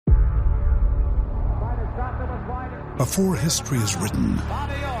Before history is written,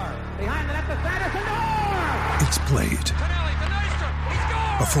 it's played.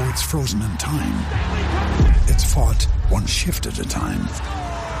 Before it's frozen in time, it's fought one shift at a time.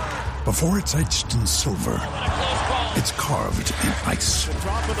 Before it's etched in silver, it's carved in ice.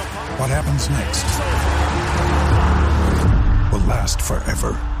 What happens next will last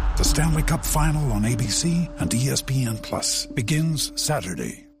forever. The Stanley Cup Final on ABC and ESPN Plus begins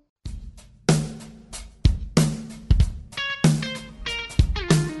Saturday.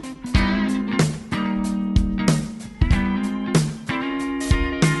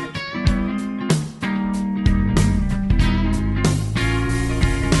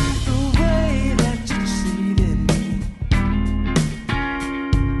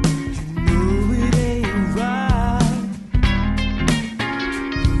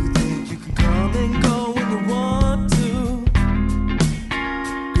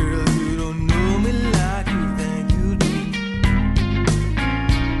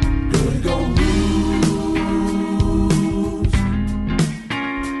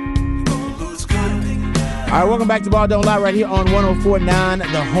 Welcome back to Ball Don't Lie right here on 104.9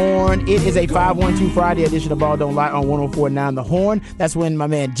 The Horn. It is a 512 Friday edition of Ball Don't Lie on 104.9 The Horn. That's when my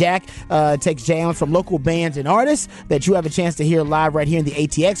man Jack takes jams from local bands and artists that you have a chance to hear live right here in the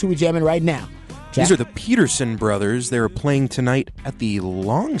ATX. Who we jamming right now? Jack? These are the Peterson brothers. They're playing tonight at the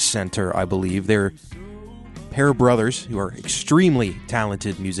Long Center, I believe. They're a pair of brothers who are extremely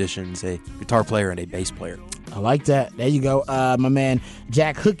talented musicians, a guitar player and a bass player. I like that. There you go. My man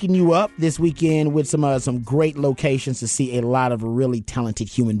Jack hooking you up this weekend with some great locations to see a lot of really talented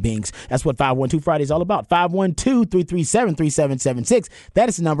human beings. That's what 512 Friday is all about. 512-337-3776. That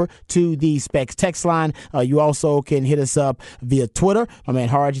is the number to the Specs text line. You also can hit us up via Twitter. My man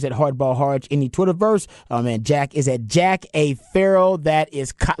Harge is at Hardball Harge in the Twitterverse. My man Jack is at Jack A. Farrell. That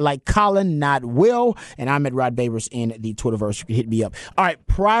is like Colin, not Will. And I'm at Rod Babers in the Twitterverse. You can hit me up. All right,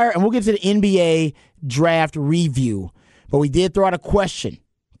 and we'll get to the NBA draft review, but we did throw out a question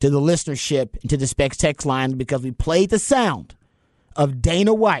to the listenership and to the Specs text line because we played the sound of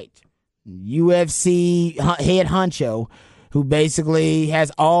Dana White, UFC head honcho, who basically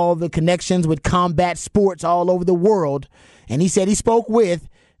has all the connections with combat sports all over the world, and he said he spoke with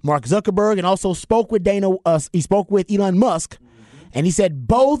Mark Zuckerberg and also spoke with he spoke with Elon Musk, and he said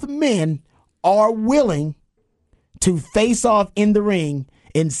both men are willing to face off in the ring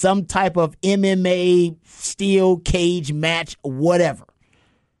in some type of MMA, steel cage match, whatever.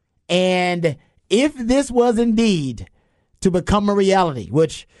 And if this was indeed to become a reality,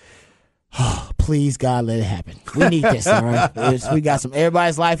 which, please, God, let it happen. We need this, all right? We got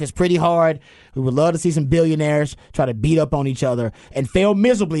everybody's life is pretty hard. We would love to see some billionaires try to beat up on each other and fail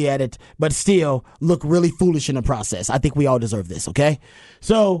miserably at it, but still look really foolish in the process. I think we all deserve this, okay?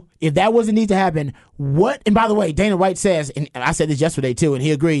 So if that was indeed to happen, and by the way, Dana White says, and I said this yesterday too, and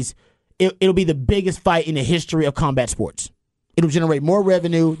he agrees, it'll be the biggest fight in the history of combat sports. It'll generate more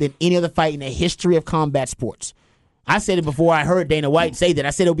revenue than any other fight in the history of combat sports. I said it before I heard Dana White say that. I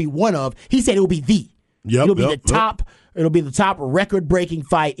said it'll be one of. He said it'll be the. It'll be the top. It'll be the top record-breaking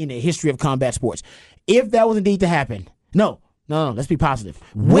fight in the history of combat sports. If that was indeed to happen, no. Let's be positive.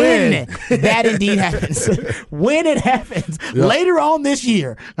 When that indeed happens, when it happens later on this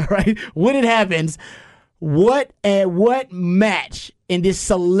year, all right. When it happens, what match in this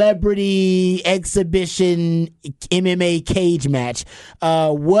celebrity exhibition MMA cage match?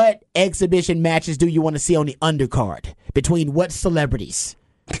 What exhibition matches do you want to see on the undercard? Between what celebrities?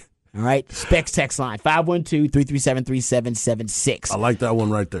 All right, Specs text line 512-337-3776. I like that one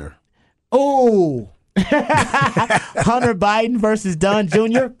right there. Oh. Hunter Biden versus Don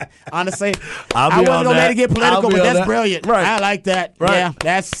Jr. Honestly, I wasn't gonna let it get political, but that's brilliant. Right. I like that. Right.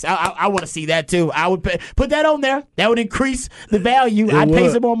 Yeah, I want to see that too. I would put that on there. That would increase the value. I'd pay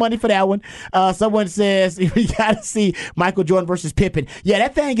some more money for that one. Someone says we got to see Michael Jordan versus Pippen. Yeah,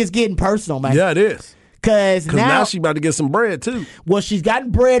 that thing is getting personal, man. Yeah, it is. Because now she's about to get some bread, too. Well, she's gotten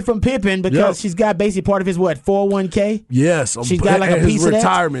bread from Pippen because she's got basically part of his, 401k? Yes. She's got like a piece of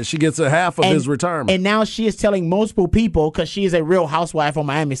retirement. She gets a half of his retirement. And now she is telling multiple people, because she is a real housewife from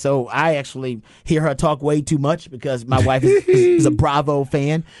Miami, so I actually hear her talk way too much because my wife is a Bravo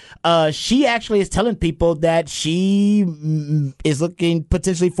fan. She actually is telling people that she is looking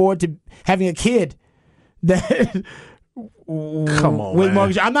potentially forward to having a kid that... Come on, with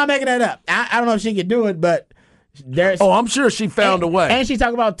man. I'm not making that up. I don't know if she can do it, but there's... Oh, I'm sure she found a way. And she's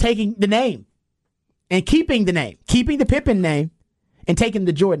talking about taking the name and keeping the name, keeping the Pippen name and taking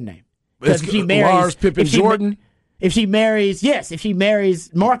the Jordan name. Because she marries... Lars Pippen Jordan? If she marries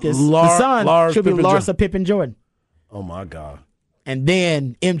Marcus, the son, she'll be Larsa Pippen Jordan. Oh, my God. and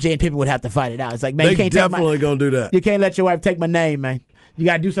then MJ and Pippen would have to fight it out. It's like, man, They you can't definitely going to do that. You can't let your wife take my name, man. You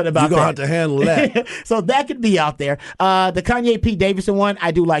got to do something about that. You're going to have to handle that. So that could be out there. The Kanye Pete Davidson one,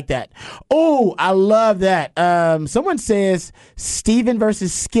 I do like that. Oh, I love that. Someone says Steven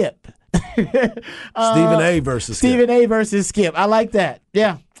versus Skip. Stephen A versus Skip. Stephen A versus Skip. I like that.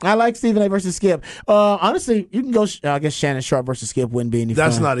 Yeah. I like Stephen A versus Skip. Honestly, you can go. I guess Shannon Sharp versus Skip wouldn't be any fun.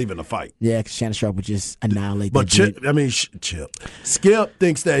 That's not even a fight. Yeah, because Shannon Sharp would just annihilate. But Chip, Skip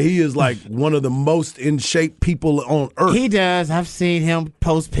thinks that he is like one of the most in shape people on earth. He does. I've seen him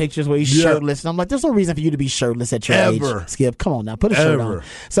post pictures where he's shirtless, and I'm like, there's no reason for you to be shirtless at your age, Skip. Come on now, put a shirt on.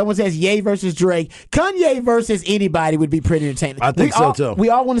 Someone says Ye versus Drake. Kanye versus anybody would be pretty entertaining. I think so too.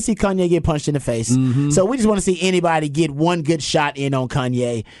 We all want to see Kanye get punched in the face, so we just want to see anybody get one good shot in on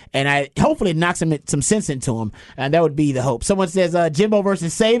Kanye. And hopefully it knocks some sense into him, and that would be the hope. Someone says Jimbo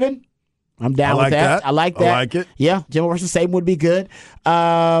versus Saban. I'm down with that. I like that. I like it. Yeah, Jimbo versus Saban would be good.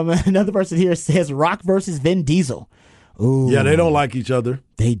 Another person here says Rock versus Vin Diesel. Ooh. Yeah, they don't like each other.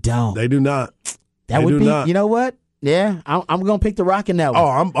 They don't. They do not. That would be. You know what? Yeah, I'm gonna pick the Rock in that one. Oh,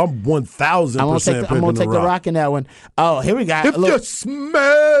 I'm 1,000% I'm gonna take the Rock in that one. Oh, here we go. If you smell,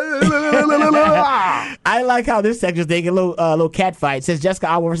 I like how this section's thinking. A little cat fight. It says Jessica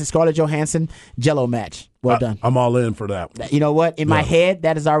Alba versus Scarlett Johansson Jello match. Well done. I'm all in for that. You know what? In my head,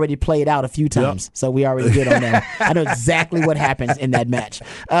 that has already played out a few times, so we already good on that. I know exactly what happens in that match.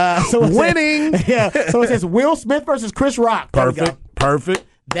 Winning. So it says Will Smith versus Chris Rock. Perfect.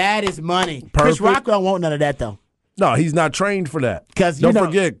 That is money. Perfect. Chris Rock don't want none of that though. No, he's not trained for that. Because don't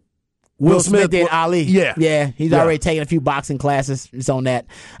forget, Will Smith did Ali. Yeah, he's already taken a few boxing classes. It's on that.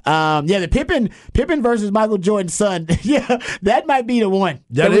 The Pippen versus Michael Jordan's son. Yeah, that might be the one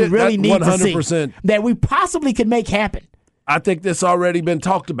that we really need 100%. To see. That we possibly could make happen. I think this already been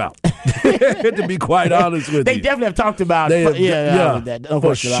talked about. To be quite honest with you, they definitely have talked about it.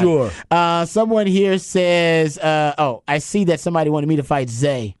 For sure. Someone here says, I see that somebody wanted me to fight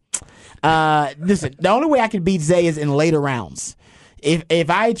Zay. Listen, the only way I can beat Zay is in later rounds. If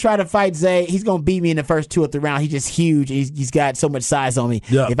I try to fight Zay, he's gonna beat me in the first 2 or 3 rounds. He's just huge. He's got so much size on me.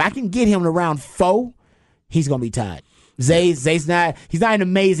 Yeah. If I can get him to round 4, he's gonna be tied. Zay's not in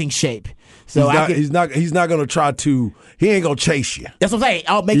amazing shape. So he's not gonna try to. He ain't gonna chase you. That's what I'm saying.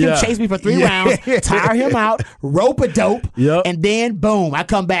 I'll make him chase me for 3 rounds, tire him out, rope a dope, and then boom, I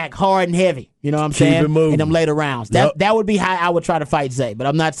come back hard and heavy. You know what I'm saying? In them later rounds. That would be how I would try to fight Zay. But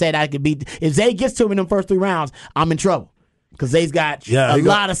I'm not saying I could beat. If Zay gets to him in them first 3 rounds, I'm in trouble. Because Zay's got a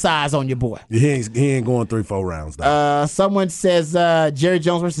lot of size on your boy. He ain't going 3-4 rounds. Though. Someone says Jerry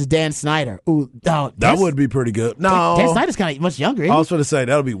Jones versus Dan Snyder. Ooh, that would be pretty good. No, Dan Snyder's kind of much younger. I was going to say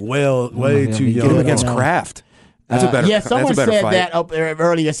that'll be way too young. Get him against Kraft. That's a better. Yeah, someone said fight. That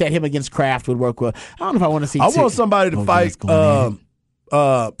earlier. Said him against Kraft would work well. I don't know if I want to see. I want somebody to fight. Oh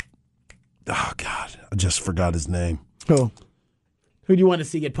God, I just forgot his name. Who do you want to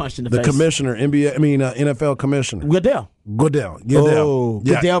see get punched in the face? The commissioner, NFL commissioner. Goodell. Oh,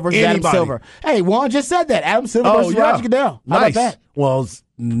 Goodell versus Adam Silver. Hey, Juan just said that. Adam Silver versus Roger Goodell. How about that? Well,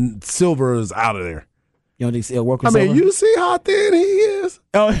 Silver is out of there. You don't think he'll work with Silver? You see how thin he is?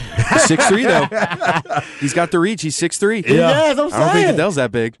 Oh. He's 6'3", though. He's got the reach. He's 6'3". Yeah, I'm saying. I don't think Goodell's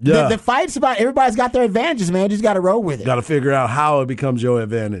that big. Yeah. The fight's about everybody's got their advantages, man. You just got to roll with it. Got to figure out how it becomes your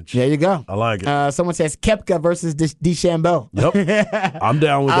advantage. There you go. I like it. Someone says Koepka versus DeChambeau. Yep. I'm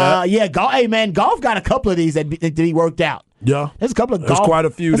down with that. Hey, man, golf got a couple of these that be worked out. Yeah. There's a couple of golf. There's quite a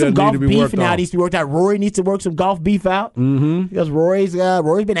few that need to be worked out. Needs to be worked out. Rory needs to work some golf beef out. Mm-hmm. Because Rory's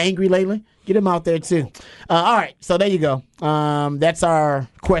been angry lately. Get him out there, too. All right, so there you go. That's our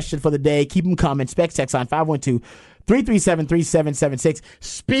question for the day. Keep them coming. Specs text on 512-337-3776.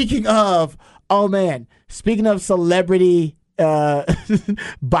 Speaking of celebrity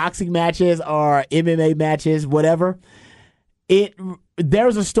boxing matches or MMA matches, whatever,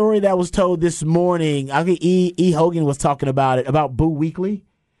 there's a story that was told this morning. I think E. Hogan was talking about it, about Boo Weekley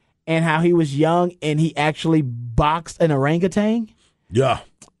and how he was young and he actually boxed an orangutan. Yeah.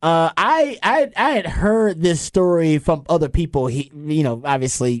 I had heard this story from other people.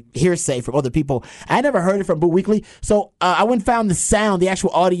 Obviously hearsay from other people. I never heard it from Boo Weekley. So I went and found the actual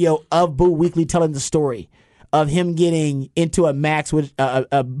audio of Boo Weekley telling the story of him getting into a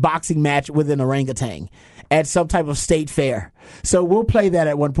boxing match with an orangutan at some type of state fair. So we'll play that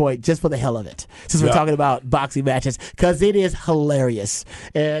at one point just for the hell of it, since we're talking about boxing matches, because it is hilarious.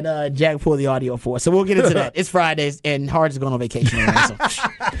 And Jack pulled the audio for us. So we'll get into that. It's Fridays, and Hard is going on vacation.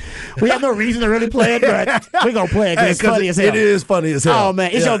 We have no reason to really play it, but we're going to play it because it's funny as hell. It is funny as hell. Oh,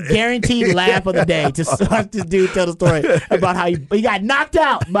 man. It's your guaranteed laugh of the day to watch this dude tell the story about how he got knocked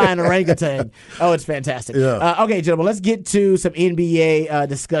out by an orangutan. Oh, it's fantastic. Yeah. Okay, gentlemen, let's get to some NBA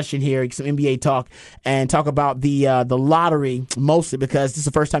discussion here, some NBA talk, and talk about the lottery mostly because this is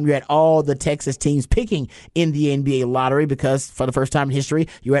the first time you had all the Texas teams picking in the NBA lottery because for the first time in history,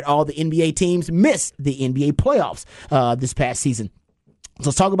 you had all the NBA teams miss the NBA playoffs this past season. So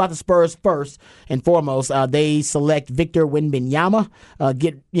let's talk about the Spurs first and foremost. They select Victor Wembanyama.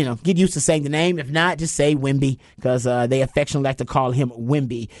 Get used to saying the name. If not, just say Wemby because they affectionately like to call him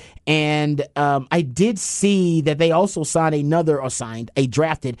Wemby. And I did see that they also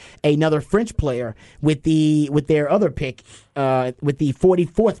drafted another French player with their other pick, with the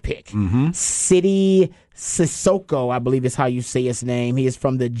 44th pick. Mm-hmm. Sidi Sissoko, I believe is how you say his name. He is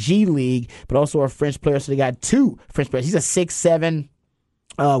from the G League, but also a French player. So they got two French players. He's a 6'7"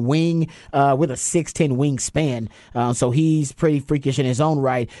 wing with a 6'10" wingspan. So he's pretty freakish in his own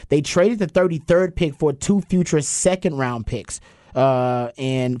right. They traded the 33rd pick for 2 future second-round picks with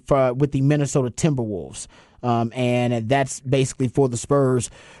the Minnesota Timberwolves. And that's basically for the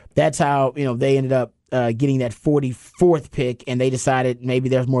Spurs. That's how they ended up getting that 44th pick, and they decided maybe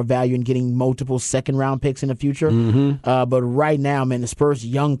there's more value in getting multiple second-round picks in the future. Mm-hmm. But right now, man, the Spurs'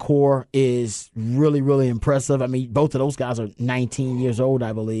 young core is really, really impressive. I mean, both of those guys are 19 years old,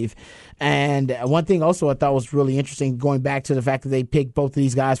 I believe. And one thing also I thought was really interesting, going back to the fact that they picked both of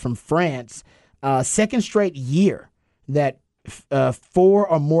these guys from France, second straight year that 4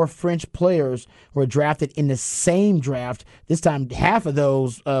 or more French players were drafted in the same draft. This time, half of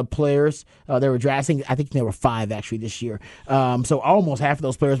those players they were drafting, I think there were 5 actually this year. So almost half of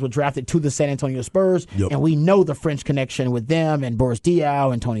those players were drafted to the San Antonio Spurs, and we know the French connection with them and Boris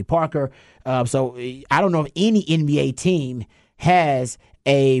Diaw and Tony Parker. So I don't know if any NBA team has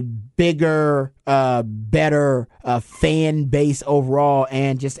a bigger, better fan base overall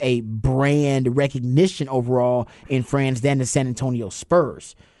and just a brand recognition overall in France than the San Antonio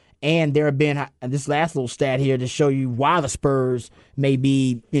Spurs. And there have been this last little stat here to show you why the Spurs may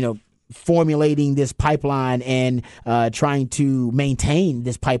be, formulating this pipeline and trying to maintain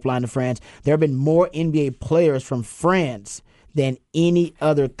this pipeline to France. There have been more NBA players from France than any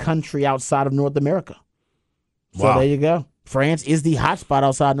other country outside of North America. Wow. So there you go. France is the hotspot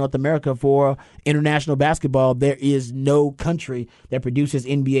outside North America for international basketball. There is no country that produces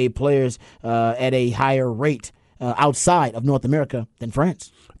NBA players at a higher rate outside of North America than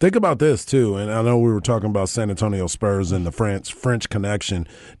France. Think about this, too, and I know we were talking about San Antonio Spurs and the French connection.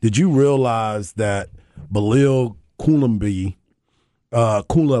 Did you realize that Bilal Koulibaly, yeah.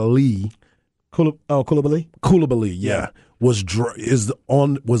 Was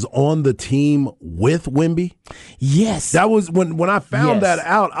on the team with Wemby? Yes. That was when I found that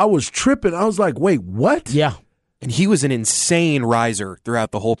out, I was tripping. I was like, wait, what? Yeah. And he was an insane riser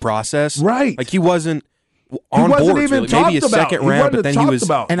throughout the whole process. Right. Like he wasn't on board, really. Maybe a second round, but then he was.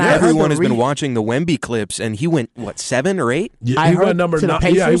 And everyone has been watching the Wemby clips, and he went 7 or 8. Yeah, he went number 9.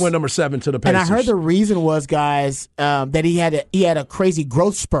 Yeah, he went number 7 to the Pacers. And I heard the reason was, guys, that he had a crazy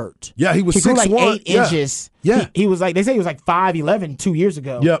growth spurt. Yeah, he was 6'1". He grew like 8 inches. Yeah, he was like, they say he was like 5'11" 2 years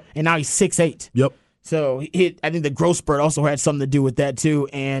ago. Yep. And now he's 6'8". Yep. So I think the growth spurt also had something to do with that too,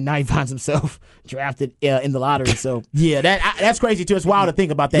 and now he finds himself drafted in the lottery. So yeah, that's crazy too. It's wild to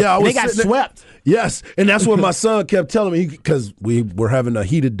think about that. Yeah, they got swept. Yes, and that's what my son kept telling me because we were having a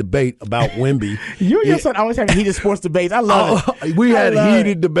heated debate about Wemby. You and your son always have heated sports debates. I love it. We had a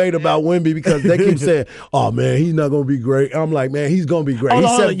heated debate about Wemby because they keep saying, "Oh man, he's not going to be great." I'm like, "Man, he's going to be great."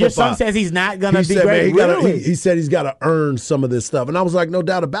 Your son says he's not going to be great. Man, he said he's got to earn some of this stuff, and I was like, "No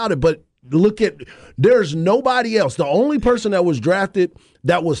doubt about it," but. There's nobody else. The only person that was drafted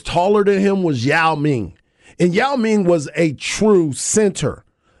that was taller than him was Yao Ming. And Yao Ming was a true center.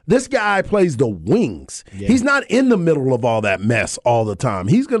 This guy plays the wings. Yeah. He's not in the middle of all that mess all the time.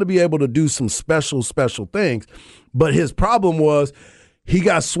 He's going to be able to do some special things. But his problem was he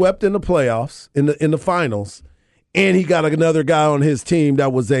got swept in the playoffs, in the finals, and he got another guy on his team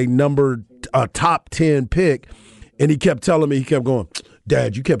that was a top 10 pick. And he kept telling me, he kept going,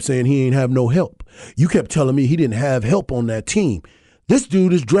 "Dad, you kept saying he ain't have no help. You kept telling me he didn't have help on that team. This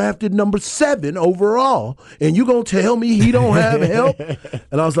dude is drafted number 7 overall, and you gonna tell me he don't have help?"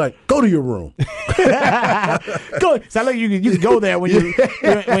 And I was like, "Go to your room." Go. So you can go there when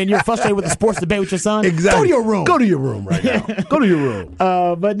you're frustrated with the sports debate with your son. Exactly. Go to your room. Go to your room right now. Go to your room.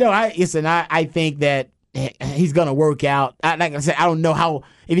 But no, I think that he's gonna work out. Like I said, I don't know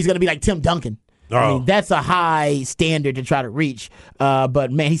if he's gonna be like Tim Duncan. I mean, that's a high standard to try to reach.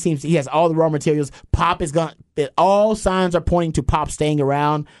 But man, he has all the raw materials. Pop is going. All signs are pointing to Pop staying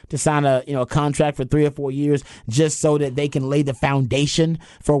around to sign a contract for 3 or 4 years, just so that they can lay the foundation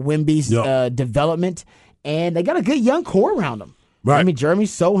for Wemby's development. And they got a good young core around them. Right. I mean, Jeremy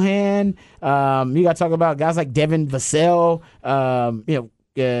Sohan. You got to talk about guys like Devin Vassell.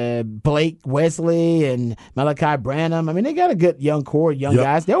 Blake Wesley and Malachi Branham. I mean, they got a good young core,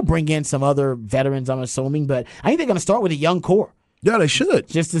 guys. They'll bring in some other veterans, I'm assuming, but I think they're going to start with a young core. Yeah, they should.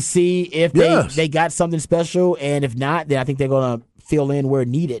 Just to see if they got something special, and if not, then I think they're going to fill in where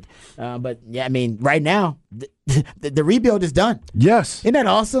needed. But, yeah, I mean, right now, the rebuild is done. Yes. Isn't that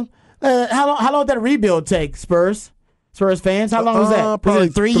awesome? How long did that rebuild take, Spurs fans? How long was that? Probably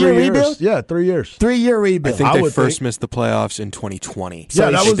was it a 3-year rebuild? Yeah, 3 years. 3-year rebuild. I think they first missed the playoffs in 2020. So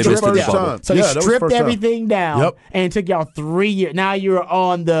that was the missed first the bubble. time. So Yeah, they that was stripped first time. everything down, and it took y'all 3 years. Now you're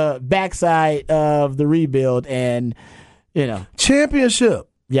on the backside of the rebuild, and Championship.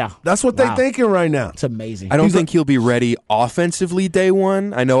 yeah, That's what they're thinking right now. it's amazing. I don't think he'll be ready offensively day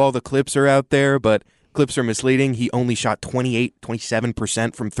one. I know all the clips are out there, but clips are misleading. He only shot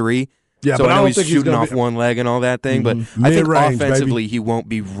 27% from three. Yeah, so but I I know don't he's think he's shooting gonna off be- one leg and all that thing, but I think Mid-range, offensively baby. he won't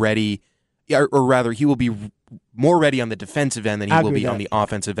be ready, or rather he will be more ready on the defensive end than he I will agree be with on that. the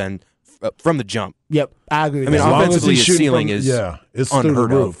offensive end from the jump. Yep, I agree with I mean, that. As long as offensively, he's his shooting ceiling from- is it's through the unheard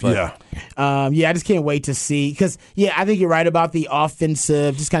roof. of. But Yeah. I just can't wait to see because I think you're right about the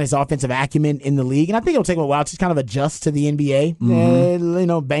offensive, just kind of his offensive acumen in the league, and I think it'll take him a while to kind of adjust to the NBA.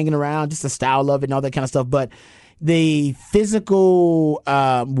 Banging around, just the style of it and all that kind of stuff. But the physical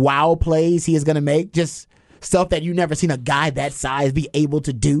wow plays he is going to make, just stuff that you've never seen a guy that size be able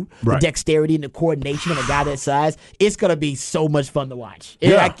to do. Right. The dexterity and the coordination of a guy that size. It's going to be so much fun to watch.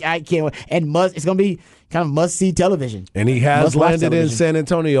 Yeah. I can't wait. And it's going to be kind of must-see television. And he has Must-watch landed in television. San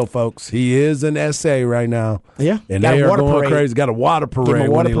Antonio, folks. He is in SA right now. Yeah. And Got a they are water going parade. crazy. Got a water Give him parade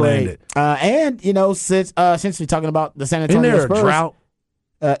a when water he parade. landed. Since we're talking about the San Isn't Antonio there a Spurs, drought?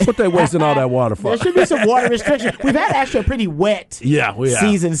 What they wasting all that water for? there should be some water restrictions. We've had actually a pretty wet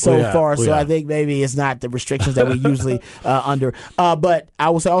season so far, so I think maybe it's not the restrictions that we usually under. But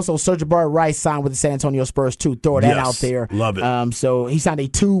I will say also Serge Rice signed with the San Antonio Spurs too. Throw that out there. Love it. So he signed a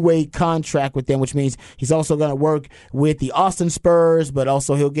 2-way contract with them, which means he's also going to work with the Austin Spurs, but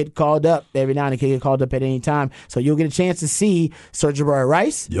also he'll get called up every now and then. He can get called up at any time. So you'll get a chance to see Serge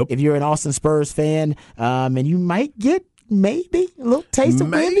Rice if you're an Austin Spurs fan, and you might get maybe a little taste of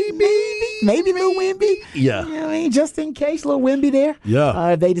Wemby. Maybe little Wemby. Yeah. You know what I mean? Just in case, little Wemby there. Yeah.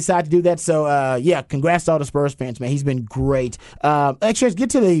 If they decide to do that. So, congrats to all the Spurs fans, man. He's been great. Actually, let's get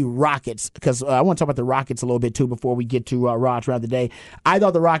to the Rockets because I want to talk about the Rockets a little bit, too, before we get to Raw throughout the day. I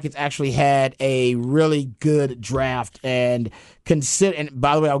thought the Rockets actually had a really good draft and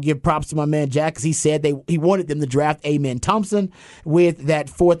by the way, I'll give props to my man Jack because he said he wanted them to draft Amen Thompson with that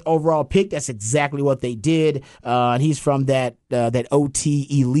 4th overall pick. That's exactly what they did. And he's from that OT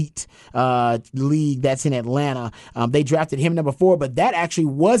Elite league that's in Atlanta. They drafted him number 4, but that actually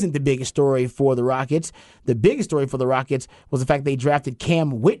wasn't the biggest story for the Rockets. The biggest story for the Rockets was the fact they drafted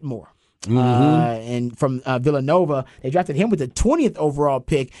Cam Whitmore. And from Villanova, they drafted him with the 20th overall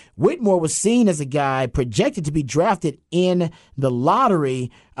pick. Whitmore was seen as a guy projected to be drafted in the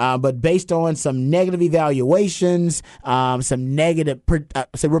lottery, but based on some negative evaluations, some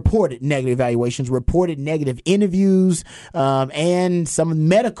reported negative evaluations, reported negative interviews, and some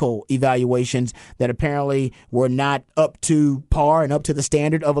medical evaluations that apparently were not up to par and up to the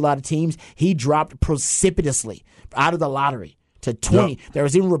standard of a lot of teams, he dropped precipitously out of the lottery to 20. Yep. There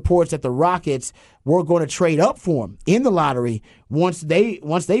was even reports that the Rockets were going to trade up for him in the lottery once they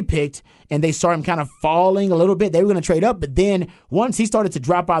picked, and they saw him kind of falling a little bit. They were going to trade up, but then once he started to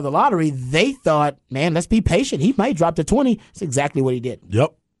drop out of the lottery, they thought, man, let's be patient. He might drop to 20. That's exactly what he did.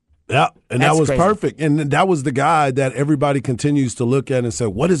 Yep. Yeah, and That's that was crazy. perfect. And that was the guy that everybody continues to look at and say,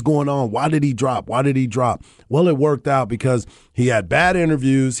 what is going on? Why did he drop? Why did he drop? Well, it worked out because he had bad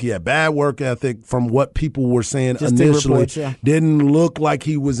interviews. He had bad work ethic from what people were saying Just initially. reports, yeah. Didn't look like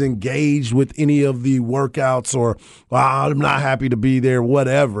he was engaged with any of the workouts or, I'm not happy to be there,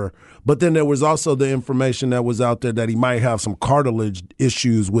 whatever. But then there was also the information that was out there that he might have some cartilage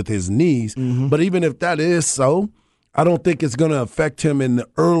issues with his knees. Mm-hmm. But even if that is so, I don't think it's going to affect him in the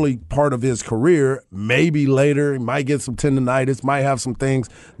early part of his career. Maybe later, he might get some tendonitis, might have some things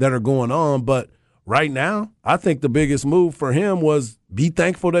that are going on. But right now, I think the biggest move for him was be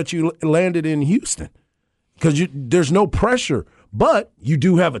thankful that you landed in Houston because there's no pressure. But you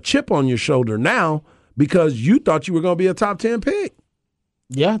do have a chip on your shoulder now because you thought you were going to be a top 10 pick.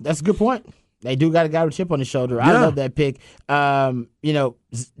 Yeah, that's a good point. They do got a guy with a chip on his shoulder. I love that pick.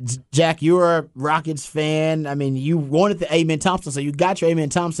 Jack, you're a Rockets fan. I mean, you wanted the Amen Thompson, so you got your Amen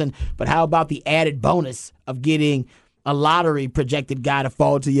Thompson. But how about the added bonus of getting a lottery projected guy to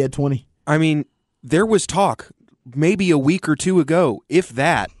fall to you at 20? I mean, there was talk maybe a week or two ago, if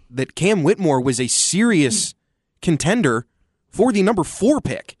that Cam Whitmore was a serious contender for the number 4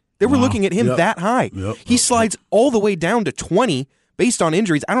 pick. They were looking at him that high. He slides all the way down to 20 based on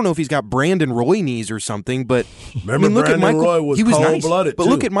injuries. I don't know if he's got Brandon Roy knees or something, but remember, look Brandon at Michael. Roy was he was nice, cold-blooded, but too.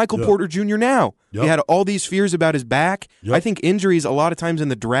 look at Michael Porter Jr. now. He had all these fears about his back. I think injuries a lot of times in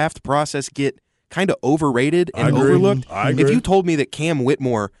the draft process get kind of overrated and overlooked. I agree. If you told me that Cam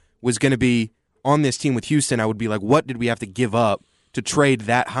Whitmore was going to be on this team with Houston, I would be like, what did we have to give up to trade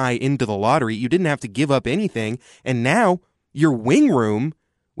that high into the lottery? You didn't have to give up anything, and now your wing room,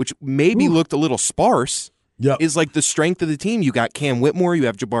 which maybe looked a little sparse, is like the strength of the team. You got Cam Whitmore, you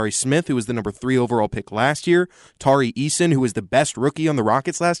have Jabari Smith, who was the number 3 overall pick last year, Tari Eason, who was the best rookie on the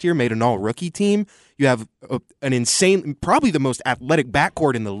Rockets last year, made an all-rookie team. You have an insane, probably the most athletic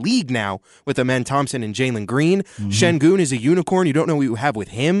backcourt in the league now with Amen Thompson and Jalen Green. Şengün is a unicorn. You don't know what you have with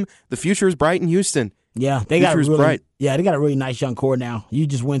him. The future is bright in Houston. Yeah, they got a really nice young core now. You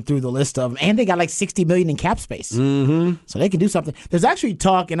just went through the list of them, and they got like $60 million in cap space, so they can do something. There's actually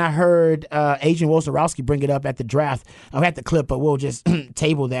talk, and I heard Agent Wojciechowski bring it up at the draft. I had the clip, but we'll just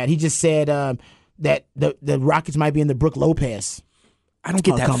table that. He just said that the Rockets might be in the Brook Lopez. I don't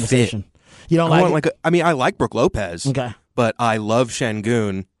get that conversation. Fit. You don't I like Brook Lopez, but I love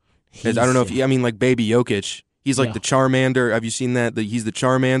Şengün. I don't know if like Baby Jokic. He's like the Charmander. Have you seen that? He's the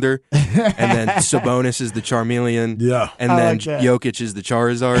Charmander, and then Sabonis is the Charmeleon. Yeah, and then Jokic is the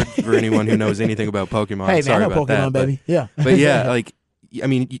Charizard. For anyone who knows anything about Pokemon, hey man, sorry I know about Pokemon, that, baby. But yeah,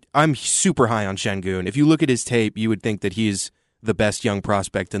 I'm super high on Şengün. If you look at his tape, you would think that he's the best young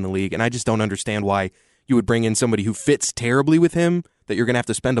prospect in the league, and I just don't understand why you would bring in somebody who fits terribly with him that you're going to have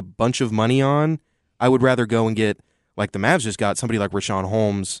to spend a bunch of money on. I would rather go and get, like the Mavs just got, somebody like Richaun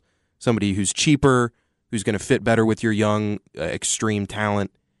Holmes, somebody who's cheaper, who's going to fit better with your young, extreme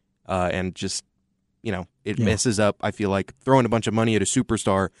talent, and just, it messes up. I feel like throwing a bunch of money at a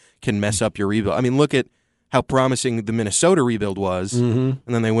superstar can mess up your rebuild. I mean, look at how promising the Minnesota rebuild was, and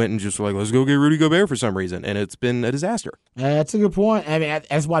then they went and just were like, let's go get Rudy Gobert for some reason, and it's been a disaster. That's a good point. I mean,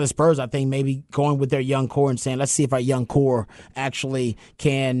 that's why the Spurs, I think, maybe going with their young core and saying, let's see if our young core actually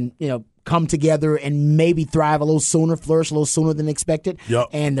can, come together and maybe thrive a little sooner, flourish a little sooner than expected.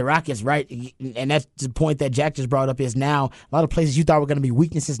 And the Rockets, right, and that's the point that Jack just brought up, is now a lot of places you thought were going to be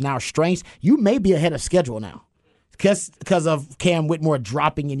weaknesses now are strengths. You may be ahead of schedule now. Because of Cam Whitmore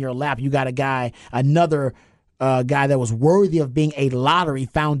dropping in your lap, you got another guy that was worthy of being a lottery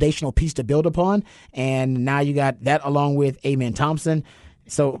foundational piece to build upon, and now you got that along with Amen Thompson.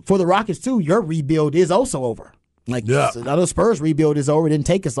 So for the Rockets, too, your rebuild is also over. So the other Spurs rebuild is over. It didn't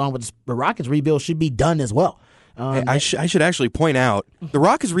take us long, but the Rockets rebuild should be done as well. I should actually point out, the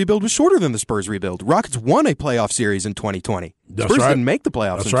Rockets rebuild was shorter than the Spurs rebuild. Rockets won a playoff series in 2020. Spurs didn't make the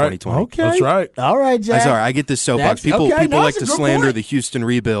playoffs in 2020. Okay. That's right. All right, Jack. I'm sorry, I get this soapbox. People like to slander the Houston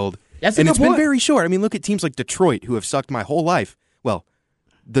rebuild. It's been very short. I mean, look at teams like Detroit, who have sucked my whole life. Well,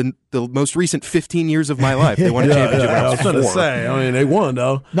 the most recent 15 years of my life. They won a championship when I was 4. I was going to say, they won,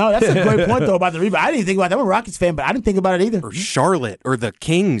 though. No, that's a great point, though, about the rebound. I didn't think about that. I'm a Rockets fan, but I didn't think about it either. Or Charlotte, or the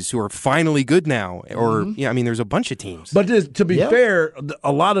Kings, who are finally good now. Or, there's a bunch of teams. But to be fair,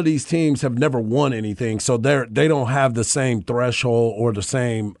 a lot of these teams have never won anything, so they don't have the same threshold or the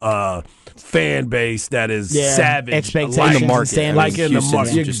same fan base that is savage. Expectations in the market. Like in the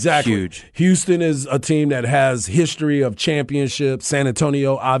market. Exactly. Huge. Houston is a team that has history of championships. San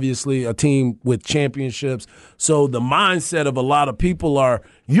Antonio, obviously, a team with championships. So the mindset of a lot of people are,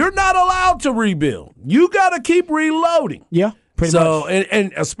 you're not allowed to rebuild. You got to keep reloading. Yeah, pretty much.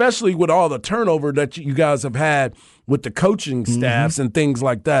 And especially with all the turnover that you guys have had with the coaching staffs and things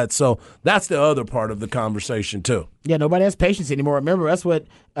like that. So that's the other part of the conversation, too. Yeah, nobody has patience anymore. Remember, that's what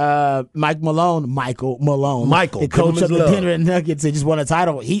Michael Malone, the coach of the Denver Nuggets, that just won a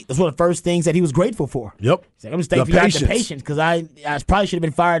title. That's one of the first things that he was grateful for. Yep. He's like, I'm just thankful you had the patience, because I probably should have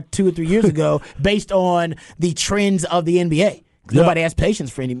been fired 2 or 3 years ago based on the trends of the NBA. Nobody has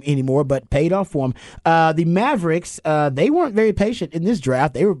patience for anymore, but paid off for them. The Mavericks, they weren't very patient in this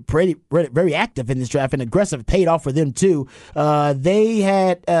draft. They were very active in this draft and aggressive. Paid off for them, too. They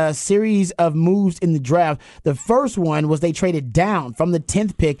had a series of moves in the draft. The first one was they traded down from the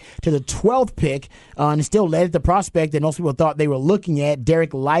 10th pick to the 12th pick, and still led the prospect that most people thought they were looking at,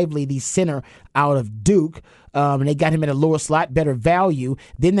 Derek Lively, the center out of Duke. and they got him at a lower slot, better value.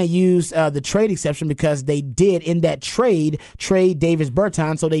 Then they used the trade exception because they did, in that trade Davis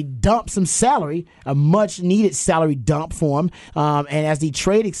Bertans, so they dumped some salary, a much-needed salary dump for him. And as the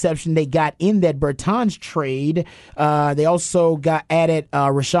trade exception they got in that Bertans trade, they also got added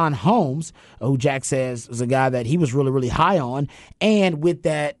Rashawn Holmes, who Jack says was a guy that he was really, really high on. And with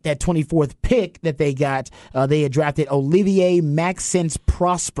that 24th pick that they got, they had drafted Olivier Maxence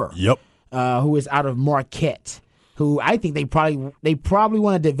Prosper, who is out of Marquette, who I think they probably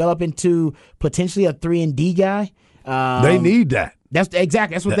want to develop into potentially a 3-and-D guy. They need that. That's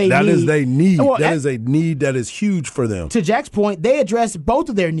what they need. They need. Well, that is a need that is huge for them. To Jack's point, they addressed both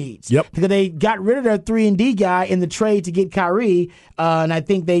of their needs. Because they got rid of their 3-and-D guy in the trade to get Kyrie, and I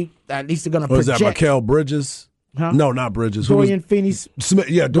think they at least are going to project. Was that Mikal Bridges? Huh? No, not Bridges. Dorian Finney-Smith.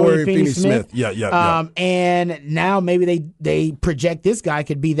 Yeah, Dorian Finney-Smith. Yeah. And now maybe they project this guy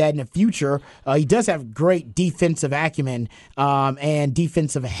could be that in the future. He does have great defensive acumen and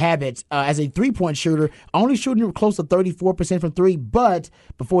defensive habits. As a three-point shooter, only shooting close to 34% from three, but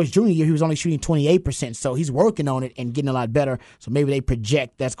before his junior year, he was only shooting 28%. So he's working on it and getting a lot better. So maybe they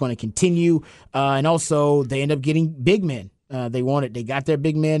project that's going to continue. And also, they end up getting big men. They got their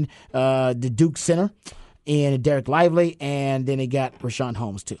big men, the Duke center, and Derek Lively, and then they got Rashawn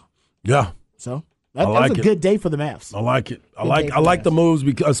Holmes too. Yeah. So that was a good day for the Mavs. I like it. I like the moves,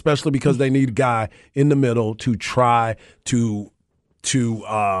 especially because they need a guy in the middle to try to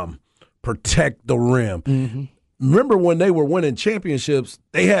protect the rim. Mm-hmm. Remember when they were winning championships,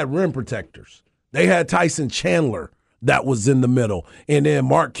 they had rim protectors. They had Tyson Chandler that was in the middle, and then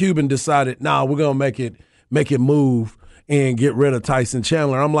Mark Cuban decided, we're gonna make it move and get rid of Tyson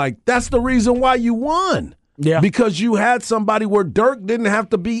Chandler. I'm like, that's the reason why you won. Yeah. Because you had somebody where Dirk didn't have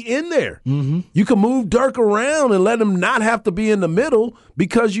to be in there. Mm-hmm. You can move Dirk around and let him not have to be in the middle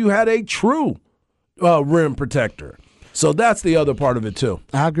because you had a true rim protector. So that's the other part of it, too.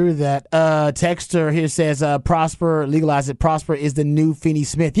 I agree with that. Texter here says, Prosper, legalize it. Prosper is the new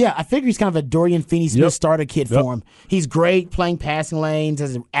Finney-Smith. Yeah, I figure he's kind of a Dorian Finney-Smith starter kit for him. He's great playing passing lanes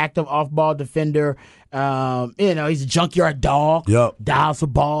as an active off-ball defender. He's a junkyard dog, dials for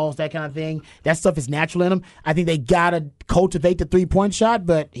balls, that kind of thing. That stuff is natural in him. I think they got to cultivate the three-point shot,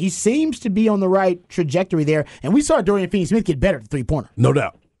 but he seems to be on the right trajectory there. And we saw Dorian Finney-Smith get better at the three-pointer. No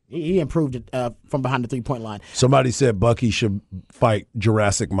doubt. He improved it from behind the three-point line. Somebody said Bucky should fight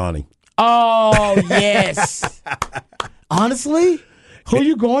Jurassic Monty. Oh, yes. Honestly, who are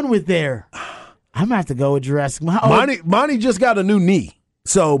you going with there? I'm going to have to go with Jurassic Monty. Monty just got a new knee.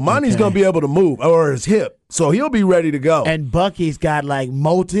 So Monty's going to be able to move, or his hip. So he'll be ready to go. And Bucky's got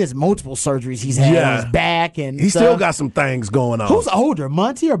multiple surgeries he's had on his back. And he still got some things going on. Who's older,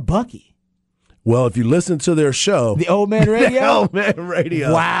 Monty or Bucky? Well, if you listen to their show, The Old Man Radio, The Old Man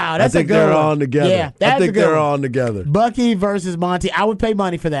Radio. Wow, that's a good one. I think they're on together. Yeah, that's I think they're on together. Bucky versus Monty. I would pay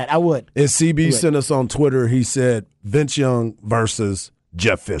money for that. I would. And CB sent us on Twitter. He said Vince Young versus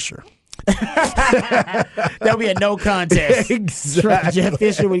Jeff Fisher. There'll be a no contest. Exactly. Jeff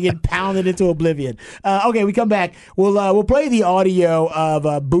Fisher would get pounded into oblivion. Okay, we come back. We'll play the audio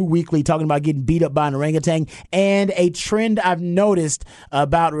of Boo Weekley talking about getting beat up by an orangutan and a trend I've noticed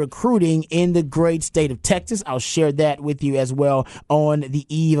about recruiting in the great state of Texas. I'll share that with you as well on the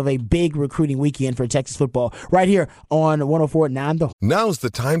eve of a big recruiting weekend for Texas football right here on 104.9 The. Now's the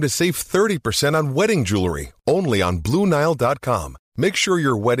time to save 30% on wedding jewelry, only on BlueNile.com. Make sure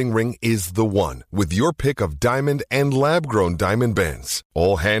your wedding ring is the one with your pick of diamond and lab-grown diamond bands,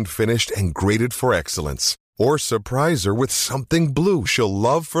 all hand-finished and graded for excellence. Or surprise her with something blue she'll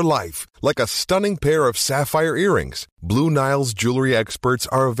love for life, like a stunning pair of sapphire earrings. Blue Nile's jewelry experts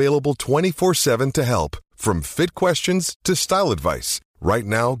are available 24/7 to help, from fit questions to style advice. Right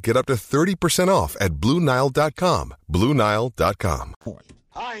now, get up to 30% off at BlueNile.com. BlueNile.com.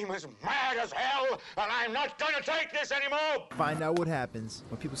 I'm as mad as hell, and I'm not going to take this anymore! Find out what happens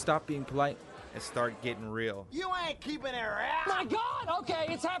when people stop being polite and start getting real. You ain't keeping it around! My God! Okay,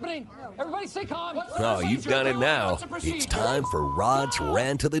 it's happening! Everybody stay calm! Oh, you've done it now. It's time for Rod's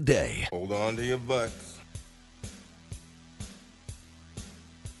Rant of the Day. Hold on to your butts.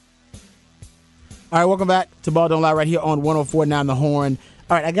 All right, welcome back to Ball Don't Lie right here on 104.9 The Horn.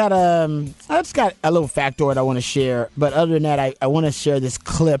 All right, I just got a little factoid I want to share, but other than that, I want to share this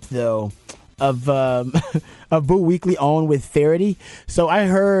clip though of Boo Weekley on with Faraday. So I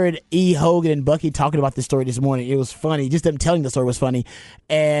heard E. Hogan and Bucky talking about this story this morning. It was funny. Just them telling the story was funny,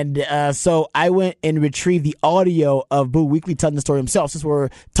 and so I went and retrieved the audio of Boo Weekley telling the story himself. Since we're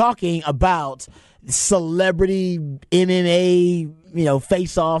talking about celebrity MMA,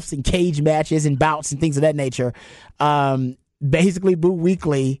 face-offs and cage matches and bouts and things of that nature. Basically, Boo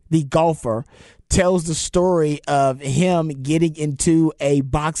Weekley, the golfer, tells the story of him getting into a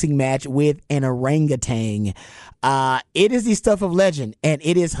boxing match with an orangutan. It is the stuff of legend, and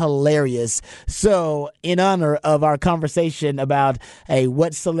it is hilarious. So, in honor of our conversation about, hey,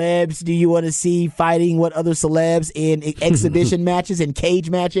 what celebs do you want to see fighting what other celebs in exhibition matches and cage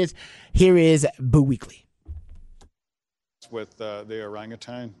matches, here is Boo Weekly. With the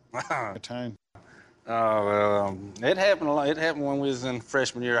orangutan. It happened a lot. It happened when we was in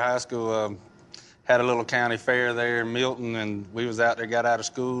freshman year of high school. Had a little county fair there in Milton, and we was out there, got out of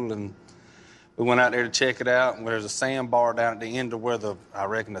school, and we went out there to check it out. And there's a sandbar down at the end of where I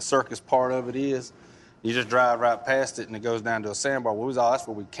reckon the circus part of it is. You just drive right past it, and it goes down to a sandbar. That's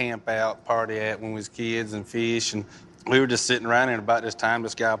where we camp out, party at when we was kids and fish. And we were just sitting around there, and about this time,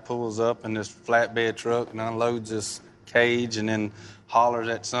 this guy pulls up in this flatbed truck and unloads this cage and then hollers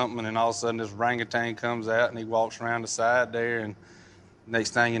at something, and then all of a sudden this orangutan comes out and he walks around the side there, and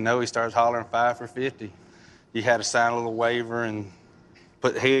next thing you know, he starts hollering 5 for 50. You had to sign a little waiver and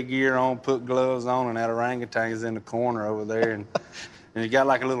put headgear on, put gloves on, and that orangutan is in the corner over there, and you got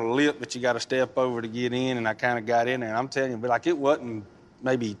like a little lip that you got to step over to get in, and I kind of got in there, and I'm telling you, but like it wasn't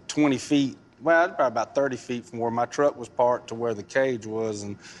maybe 20 feet, well, probably about 30 feet from where my truck was parked to where the cage was,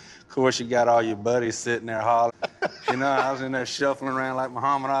 and of course, you got all your buddies sitting there hollering. I was in there shuffling around like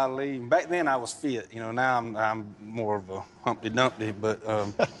Muhammad Ali. Back then, I was fit. Now I'm more of a Humpty Dumpty. But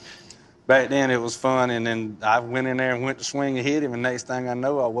back then, it was fun. And then I went in there and went to swing and hit him. And next thing I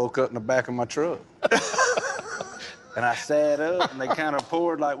know, I woke up in the back of my truck. And I sat up, and they kind of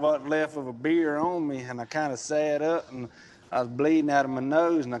poured like what left of a beer on me. And I kind of sat up, and I was bleeding out of my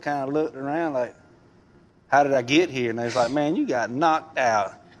nose. And I kind of looked around like, how did I get here? And they was like, man, you got knocked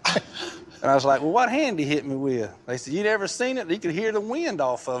out. And I was like, well, what hand did he hit me with? They said, you never seen it? You could hear the wind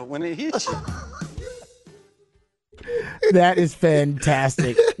off of it when it hit you. That is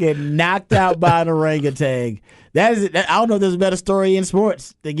fantastic. Getting knocked out by an orangutan. I don't know if there's a better story in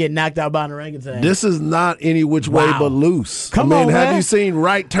sports than getting knocked out by an orangutan. This is not any which way but loose. Come on, have man. you seen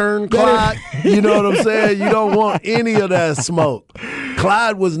Right Turn, Clyde? You know what I'm saying? You don't want any of that smoke.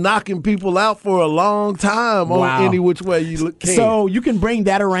 Clyde was knocking people out for a long time on any which way you look. So you can bring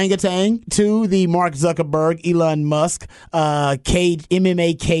that orangutan to the Mark Zuckerberg, Elon Musk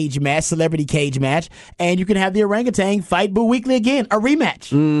MMA cage match, celebrity cage match, and you can have the orangutan fight Boo Weekly again, a rematch.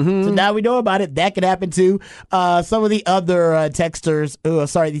 Mm-hmm. So now we know about it. That could happen too. Some of the other the texters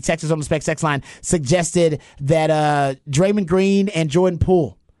on the Specs Text line suggested that Draymond Green and Jordan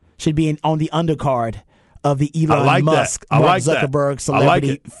Poole should be on the undercard of the Elon Musk, Mark Zuckerberg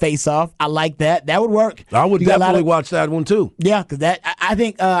celebrity face-off. I like that. That would work. I would definitely watch that one too. Yeah, because I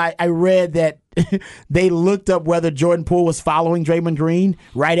think I read that they looked up whether Jordan Poole was following Draymond Green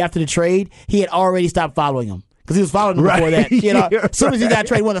right after the trade. He had already stopped following him. Because he was following him before that. As soon as he got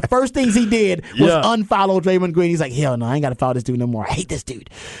traded, one of the first things he did was unfollow Draymond Green. He's like, hell no, I ain't got to follow this dude no more. I hate this dude.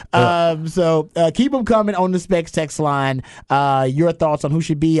 So keep them coming on the Specs text line. Your thoughts on who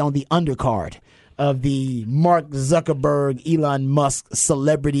should be on the undercard of the Mark Zuckerberg, Elon Musk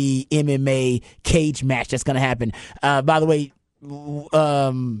celebrity MMA cage match that's going to happen. By the way,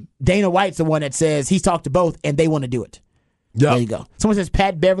 Dana White's the one that says he's talked to both and they want to do it. Yep. There you go. Someone says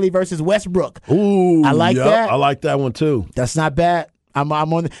Pat Beverly versus Westbrook. Ooh, I like that. I like that one too. That's not bad. I'm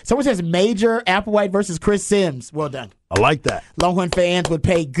on. Someone says Major Applewhite versus Chris Sims. Well done. I like that. Longhorn fans would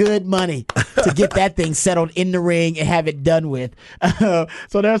pay good money to get that thing settled in the ring and have it done with. So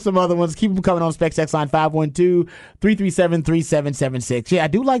there's some other ones. Keep them coming on Specs X line 512-337-3776. Yeah, I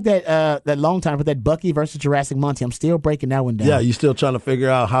do like that long time for that Bucky versus Jurassic Monty. I'm still breaking that one down. Yeah, you still trying to figure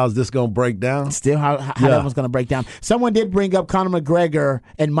out how's this going to break down? Still how that one's going to break down. Someone did bring up Conor McGregor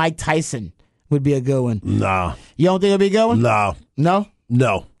and Mike Tyson would be a good one. Nah. You don't think it'll be a good one? No. No?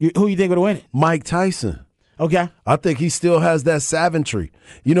 No. Who you think would win it? Mike Tyson. Okay. I think he still has that savagery.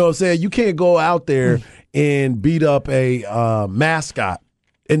 You know what I'm saying? You can't go out there and beat up a mascot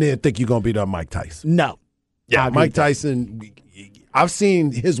and then think you're going to beat up Mike Tyson. No. Yeah, Mike Tyson, I've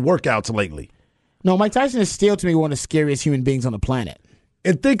seen his workouts lately. No, Mike Tyson is still, to me, one of the scariest human beings on the planet.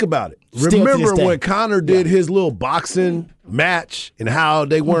 And think about it. Remember when Conor did his little boxing match and how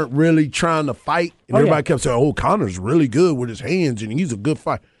they weren't really trying to fight? And everybody kept saying, oh, Conor's really good with his hands and he's a good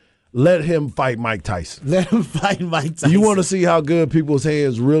fighter. Let him fight Mike Tyson. Let him fight Mike Tyson. You want to see how good people's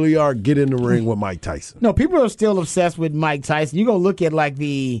hands really are? Get in the ring with Mike Tyson. No, people are still obsessed with Mike Tyson. You go look at like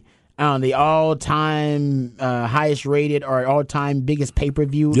the all-time highest rated or all-time biggest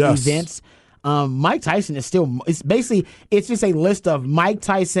pay-per-view events. Mike Tyson is still. It's just a list of Mike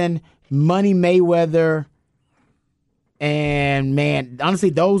Tyson, Money Mayweather, and man, honestly,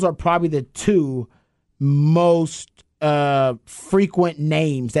 those are probably the two most frequent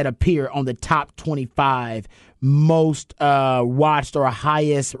names that appear on the top 25 most watched or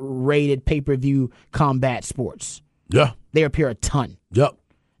highest rated pay-per-view combat sports. Yeah. They appear a ton. Yep.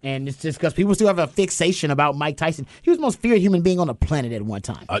 And it's just because people still have a fixation about Mike Tyson. He was the most feared human being on the planet at one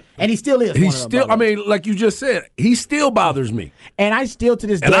time. And he still is. He's still, I mean, like you just said, he still bothers me. And I still, to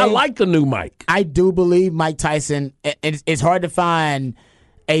this day. And I like the new Mike. I do believe Mike Tyson, it's hard to find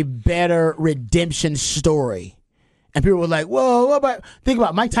a better redemption story. And people were like, whoa, what about, think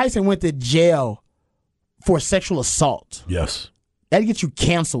about it. Mike Tyson went to jail for sexual assault. Yes. That'll get you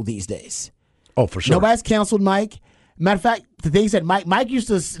canceled these days. Oh, for sure. Nobody's canceled Mike. Matter of fact, the things that Mike used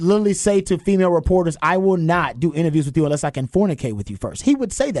to literally say to female reporters, I will not do interviews with you unless I can fornicate with you first. He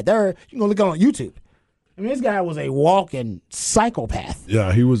would say that. You can go look it on YouTube. I mean, this guy was a walking psychopath.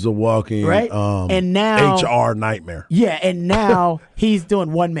 Yeah, he was a walking right? And now, HR nightmare. Yeah, and now he's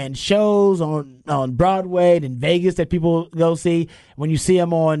doing one-man shows on Broadway and in Vegas that people go see. When you see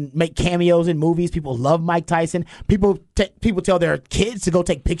him make cameos in movies, people love Mike Tyson. People tell their kids to go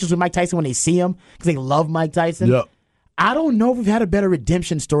take pictures with Mike Tyson when they see him because they love Mike Tyson. Yep. I don't know if we've had a better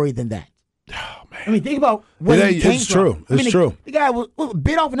redemption story than that. Oh, man. I mean, think about where he came it's from. True. It's true. The guy was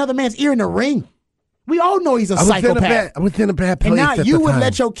bit off another man's ear in the ring. We all know he's a psychopath. I was in a bad place. And now at you the would time.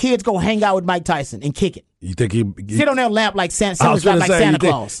 let your kids go hang out with Mike Tyson and kick it. You think he sit on their lap like Santa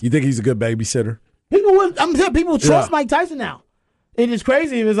Claus? You think he's a good babysitter? People would trust Mike Tyson now. It is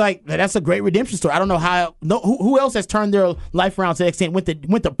crazy. It was like, that's a great redemption story. I don't know who else has turned their life around to the extent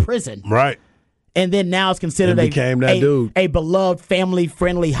went to prison. Right. And then now it's considered a beloved,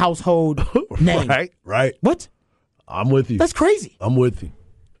 family-friendly household name. Right. What? I'm with you. That's crazy. I'm with you.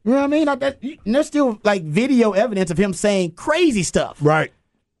 You know what I mean? There's still like video evidence of him saying crazy stuff. Right.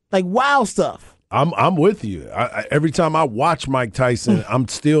 Like wild stuff. I'm with you. Every time I watch Mike Tyson, I'm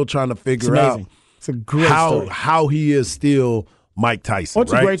still trying to figure out it's a great story. How he is still Mike Tyson.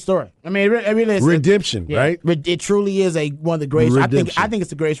 It's a great story. I mean, it really is. Redemption, right? It truly is one of the greatest. I think it's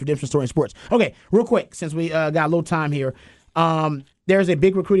the greatest redemption story in sports. Okay, real quick, since we got a little time here. There's a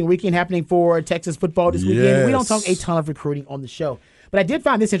big recruiting weekend happening for Texas football this weekend. Yes. We don't talk a ton of recruiting on the show. But I did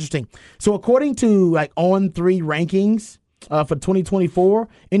find this interesting. So according to On3 rankings for 2024,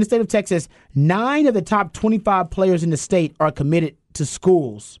 in the state of Texas, 9 of the top 25 players in the state are committed to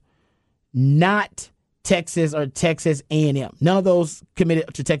schools, not Texas or Texas A&M. None of those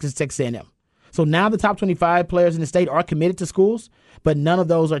committed to Texas A&M. So now the top 25 players in the state are committed to schools, but none of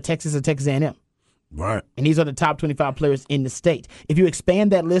those are Texas or Texas A&M. Right. And these are the top 25 players in the state. If you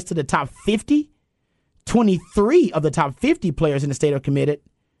expand that list to the top 50, 23 of the top 50 players in the state are committed.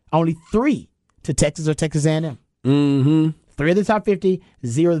 Only 3 to Texas or Texas A&M. Mm-hmm. 3 of the top 50,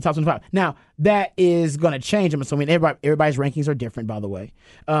 0 of the top 25. Now, that is going to change. I'm assuming everybody's rankings are different, by the way.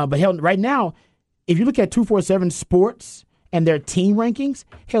 But hell, right now, if you look at 247 Sports and their team rankings,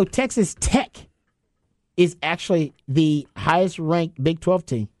 hell, Texas Tech is actually the highest ranked Big 12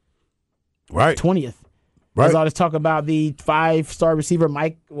 team. Right. 20th. Right. There's all this talk about the 5-star receiver,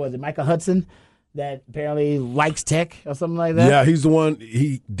 Micah Hudson, that apparently likes Tech or something like that. Yeah, he's the one.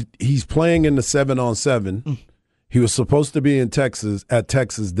 He's playing in the 7-on-7. He was supposed to be at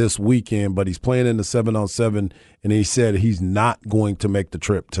Texas this weekend, but he's playing in the 7-on-7, and he said he's not going to make the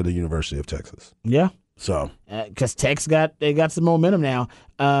trip to the University of Texas. Yeah. So, because Tech's got some momentum now,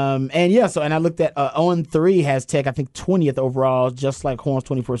 and I looked at On3 has Tech, I think 20th overall, just like Horns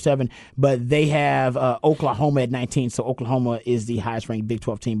 24/7, but they have Oklahoma at 19, so Oklahoma is the highest ranked Big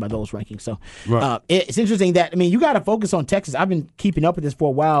 12 team by those rankings. So it's interesting that you got to focus on Texas. I've been keeping up with this for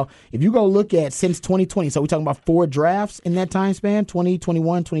a while. If you go look at since 2020, so we're talking about 4 drafts in that time span, 20,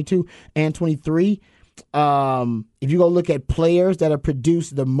 21, 22, and 23. If you go look at players that have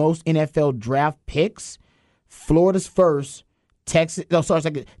produced the most NFL draft picks, Florida's first. Texas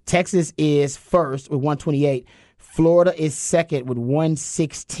is first with 128. Florida is second with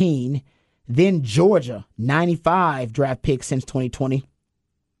 116. Then Georgia, 95 draft picks since 2020.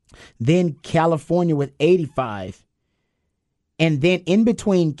 Then California with 85. And then in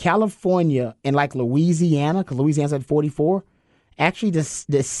between California and Louisiana, because Louisiana's at 44, actually the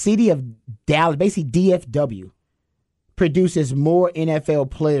city of Dallas, basically DFW, produces more NFL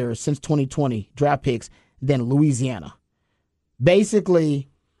players since 2020 draft picks than Louisiana. Basically,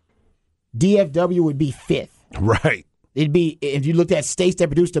 DFW would be 5th. Right. It'd be, if you looked at states that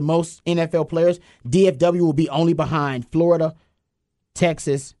produce the most NFL players, DFW will be only behind Florida,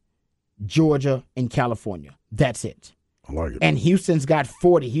 Texas, Georgia, and California. That's it. I like it. And Houston's got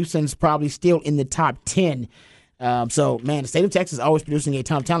 40. Houston's probably still in the top 10. So, man, the state of Texas is always producing a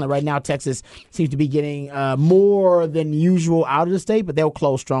ton of talent. Right now, Texas seems to be getting more than usual out of the state, but they'll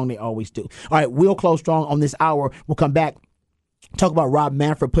close strong. They always do. All right, we'll close strong on this hour. We'll come back, talk about Rob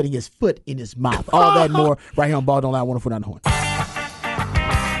Manfred putting his foot in his mouth. All that and more right here on Ball Don't Lie, 104.9 The Horn.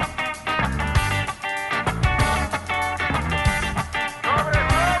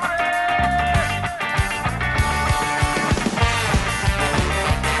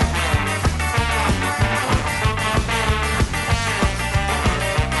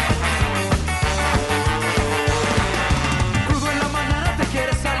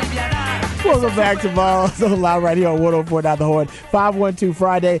 Welcome back to Ball Don't Lie right here on 104.9 The Horn. 512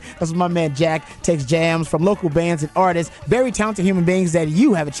 Friday. That's my man Jack takes jams from local bands and artists, very talented human beings that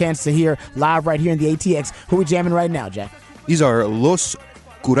you have a chance to hear live right here in the ATX. Who are we jamming right now, Jack? These are Los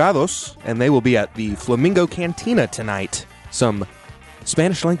Curados, and they will be at the Flamingo Cantina tonight. Some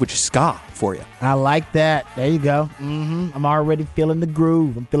Spanish language ska for you. I like that. There you go. I'm already feeling the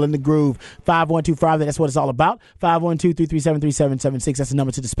groove. 512 Friday. That's what it's all about. 512-337-3776. That's the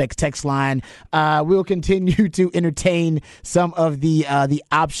number to the Specs text line. We'll continue to entertain some of the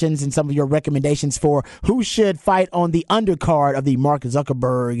options and some of your recommendations for who should fight on the undercard of the Mark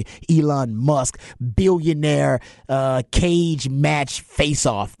Zuckerberg, Elon Musk billionaire cage match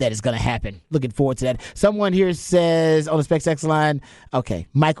face-off that is going to happen. Looking forward to that. Someone here says on the Specs text line, okay,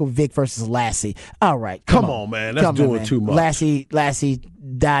 Michael Vick versus Lassie. All right. Come on, man. That's doing too much. Lassie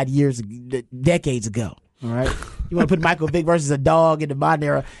died decades ago. All right. You want to put Michael Vick versus a dog in the modern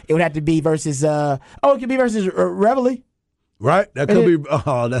era, it would have to be versus, it could be versus Reveille. Right? That could be,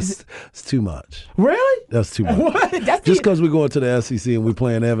 that's too much. Really? That's too much. What? Just because we're going to the SEC and we're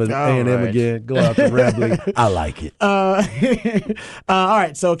playing A&M again, go out to Reveille. I like it. All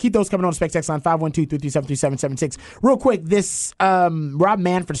right, so keep those coming on the Spec text line, 512-337-3776. Real quick, this Rob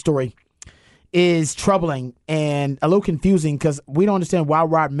Manfred story is troubling and a little confusing because we don't understand why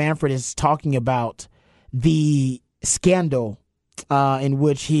Rob Manfred is talking about the scandal in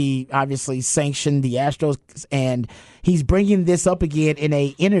which he obviously sanctioned the Astros, and he's bringing this up again in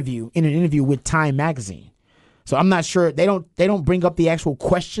an interview with Time Magazine. So I'm not sure they don't bring up the actual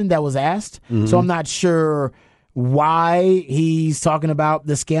question that was asked. Mm-hmm. So I'm not sure why he's talking about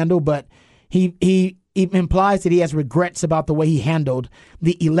the scandal, but he implies that he has regrets about the way he handled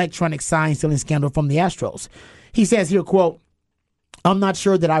the electronic sign stealing scandal from the Astros. He says here, quote, "I'm not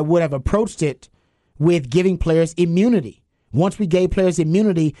sure that I would have approached it with giving players immunity. Once we gave players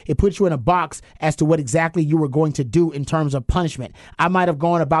immunity, it puts you in a box as to what exactly you were going to do in terms of punishment. I might have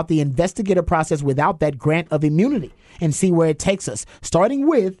gone about the investigative process without that grant of immunity and see where it takes us. Starting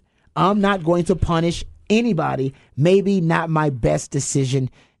with, I'm not going to punish anybody. Maybe not my best decision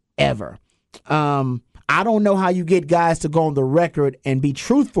ever." I don't know how you get guys to go on the record and be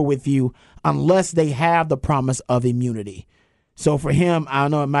truthful with you unless they have the promise of immunity. So for him, I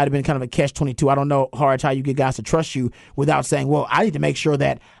don't know, it might have been kind of a catch-22. I don't know, Harge, how you get guys to trust you without saying, well, I need to make sure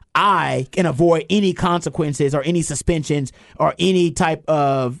that I can avoid any consequences or any suspensions or any type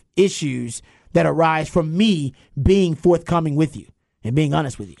of issues that arise from me being forthcoming with you and being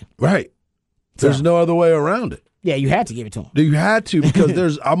honest with you. Right. There's no other way around it. Yeah, you had to give it to him. You had to,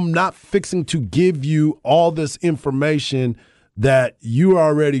 because I'm not fixing to give you all this information that you are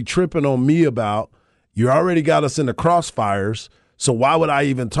already tripping on me about. You already got us in the crossfires, so why would I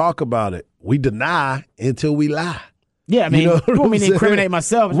even talk about it? We deny until we lie. Yeah, I mean, you don't want me to incriminate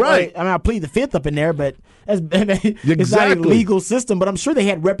myself. Right. I mean, I plead the fifth up in there, but it's not a legal system. But I'm sure they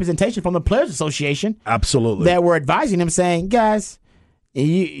had representation from the Players Association. Absolutely. That were advising them, saying, guys,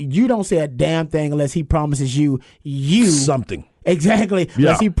 you don't say a damn thing unless he promises you something. Exactly. Yeah.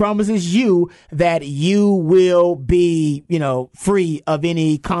 Unless he promises you that you will be, free of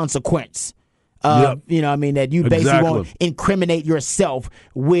any consequence. Yep. That you basically won't incriminate yourself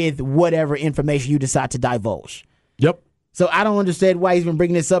with whatever information you decide to divulge. Yep. So I don't understand why he's been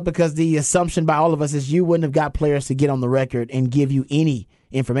bringing this up, because the assumption by all of us is you wouldn't have got players to get on the record and give you any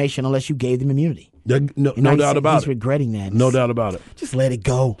information unless you gave them immunity. No doubt about it. He's regretting that. No doubt about it. Just let it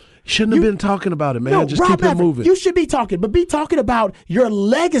go. Shouldn't have been talking about it, man. No, just Rob keep it moving. You should be talking, but be talking about your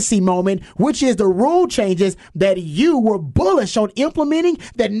legacy moment, which is the rule changes that you were bullish on implementing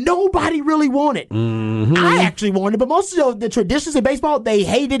that nobody really wanted. Mm-hmm. I actually wanted, but most of the traditions in baseball, they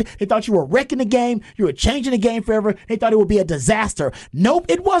hated. They thought you were wrecking the game. You were changing the game forever. They thought it would be a disaster. Nope,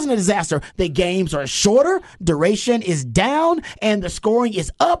 it wasn't a disaster. The games are shorter, duration is down, and the scoring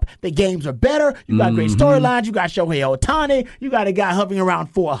is up. The games are better. You got great storylines. You got Shohei Ohtani. You got a guy hovering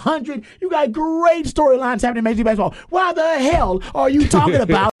around 400. 500. You got great storylines happening in Major League Baseball. Why the hell are you talking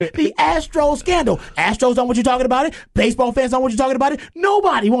about the Astros scandal? Astros don't want you talking about it. Baseball fans don't want you talking about it.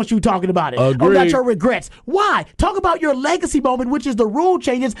 Nobody wants you talking about it. Agreed. About your regrets. Why? Talk about your legacy moment, which is the rule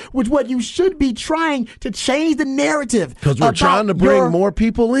changes, which what you should be trying to change the narrative. Because we're trying to bring more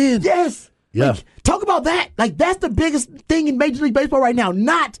people in. Yes. Yeah. Like, talk about that. Like, that's the biggest thing in Major League Baseball right now,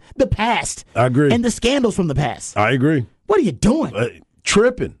 not the past. I agree. And the scandals from the past. I agree. What are you doing?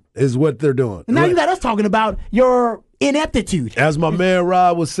 Tripping is what they're doing. And now you got us talking about your ineptitude. As my man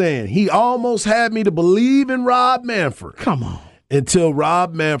Rob was saying, he almost had me to believe in Rob Manfred. Come on. Until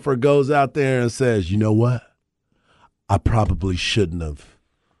Rob Manfred goes out there and says, you know what? I probably shouldn't have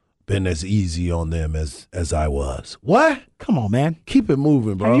been as easy on them as I was. What? Come on, man. Keep it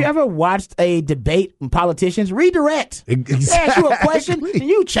moving, bro. Have you ever watched a debate with politicians? Redirect. Exactly. They ask you a question, and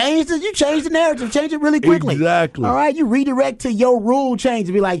you change the narrative, change it really quickly. Exactly. All right, you redirect to your rule change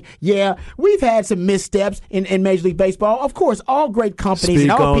and be like, yeah, we've had some missteps in Major League Baseball. Of course, all great companies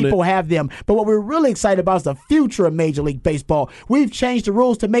and all people have them. But what we're really excited about is the future of Major League Baseball. We've changed the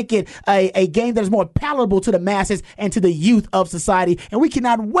rules to make it a game that is more palatable to the masses and to the youth of society. And we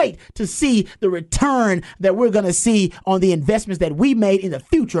cannot wait to see the return that we're going to see on the investments that we made in the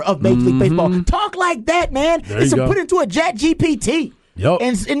future of Major League Baseball. Talk like that, man. It's put into a Chat GPT. Yep.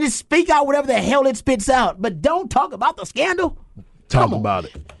 And just speak out whatever the hell it spits out. But don't talk about the scandal. Talk about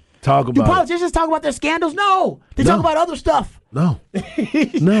it. Talk about it. Do politicians talk about their scandals? No. They talk about other stuff. No.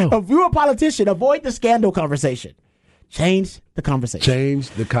 If you're a politician, avoid the scandal conversation. Change the conversation. Change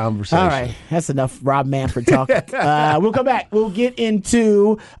the conversation. All right. That's enough Rob Manfred talk. We'll come back. We'll get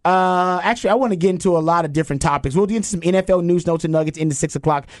into, actually, I want to get into a lot of different topics. We'll get into some NFL news, notes, and nuggets into 6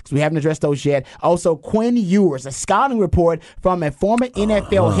 o'clock because we haven't addressed those yet. Also, Quinn Ewers, a scouting report from a former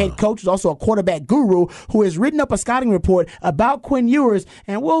NFL head coach, who's also a quarterback guru, who has written up a scouting report about Quinn Ewers,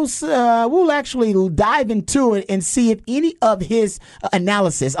 and we'll actually dive into it and see if any of his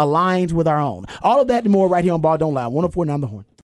analysis aligns with our own. All of that and more right here on Ball Don't Lie. 104.9 The Horn.